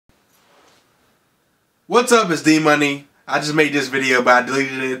What's up, it's D-Money. I just made this video, but I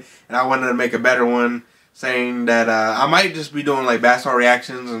deleted it, and I wanted to make a better one, saying that I might just be doing like basketball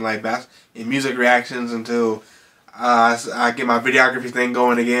reactions and like music reactions until I get my videography thing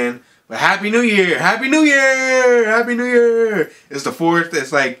going again. But Happy New Year! Happy New Year! Happy New Year! It's the 4th.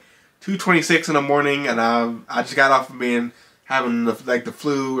 It's like 2:26 in the morning, and I just got off of having the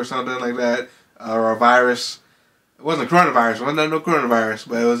flu or something like that, or a virus. It wasn't coronavirus. It wasn't no coronavirus,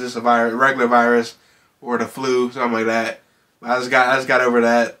 but it was just a regular virus, or the flu, something like that. But I just got over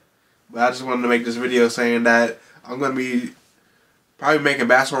that. But I just wanted to make this video saying that I'm gonna be probably making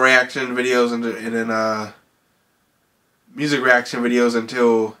basketball reaction videos and then music reaction videos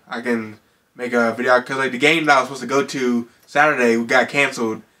until I can make a video. Because like the game that I was supposed to go to Saturday got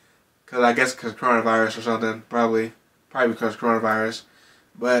canceled because because coronavirus or something, probably because coronavirus.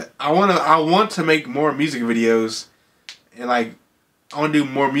 But I want to make more music videos, and like I want to do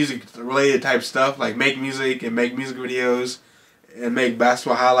more music related type stuff, like make music and make music videos and make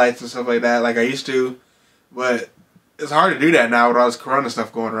basketball highlights and stuff like that, like I used to. But it's hard to do that now with all this corona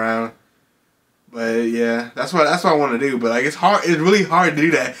stuff going around. But yeah, that's what I want to do. But like it's hard. It's really hard to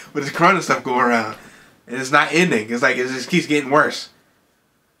do that with this corona stuff going around, and it's not ending. It's like it just keeps getting worse.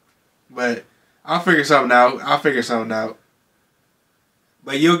 But I'll figure something out.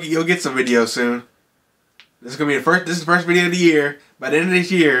 But you'll get some videos soon. This is gonna be this is the first video of the year. By the end of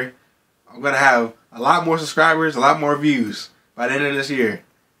this year, I'm gonna have a lot more subscribers, a lot more views. By the end of this year.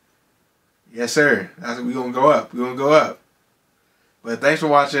 Yes, sir. We're gonna go up. We're gonna go up. But thanks for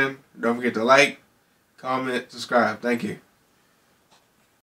watching. Don't forget to like, comment, subscribe. Thank you.